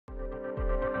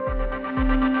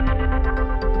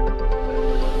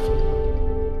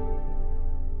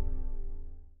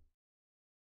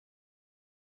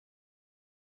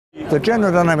The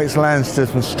General Dynamics Land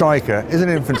System Stryker is an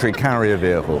infantry carrier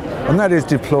vehicle, and that is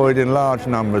deployed in large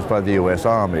numbers by the US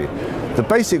Army. The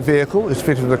basic vehicle is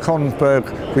fitted with a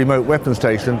Kongsberg remote weapon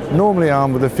station, normally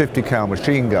armed with a 50 cal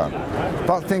machine gun.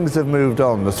 But things have moved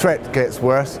on, the threat gets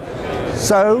worse.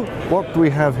 So what do we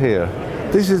have here?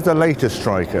 This is the latest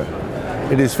Stryker.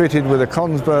 It is fitted with a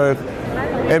Kongsberg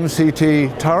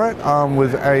MCT turret armed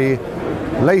with a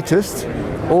latest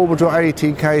orbital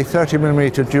ATK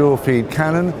 30mm dual feed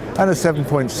cannon and a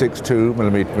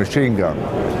 7.62mm machine gun.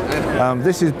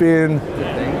 This is being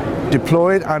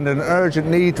deployed under an urgent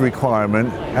need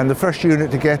requirement, and the first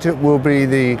unit to get it will be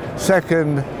the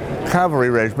 2nd Cavalry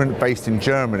Regiment based in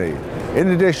Germany. In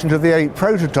addition to the 8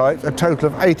 prototypes, a total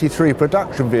of 83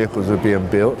 production vehicles are being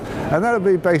built, and that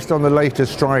will be based on the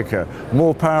latest Stryker.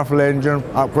 More powerful engine,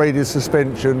 upgraded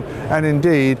suspension, and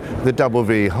indeed the double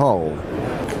V hull.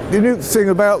 The unique thing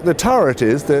about the turret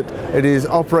is that it is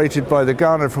operated by the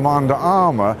gunner from Under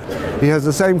Armour. He has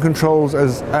the same controls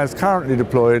as currently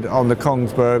deployed on the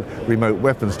Kongsberg remote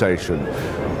weapon station.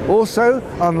 Also,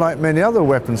 unlike many other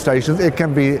weapon stations, it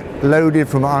can be loaded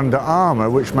from Under Armour,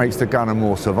 which makes the gunner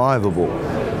more survivable.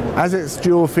 As it's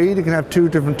dual feed, it can have 2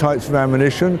 different types of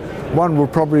ammunition. One will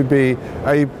probably be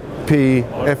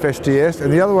FSDS,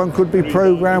 and the other one could be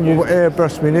programmable air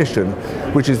burst munition,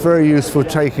 which is very useful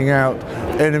taking out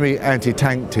enemy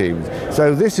anti-tank teams.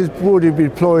 So this is already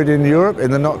deployed in Europe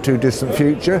in the not too distant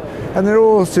future, and there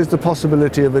also is the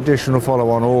possibility of additional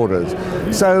follow-on orders.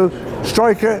 So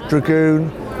Stryker Dragoon,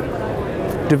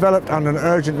 developed under an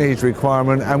urgent needs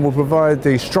requirement, and will provide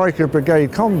the Stryker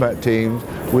Brigade combat teams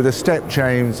with a step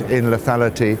change in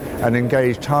lethality and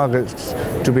engage targets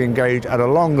to be engaged at a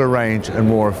longer range and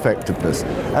more effectiveness.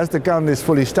 As the gun is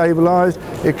fully stabilised,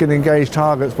 it can engage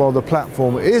targets while the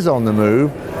platform is on the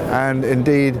move, and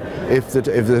indeed if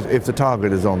the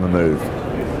target is on the move.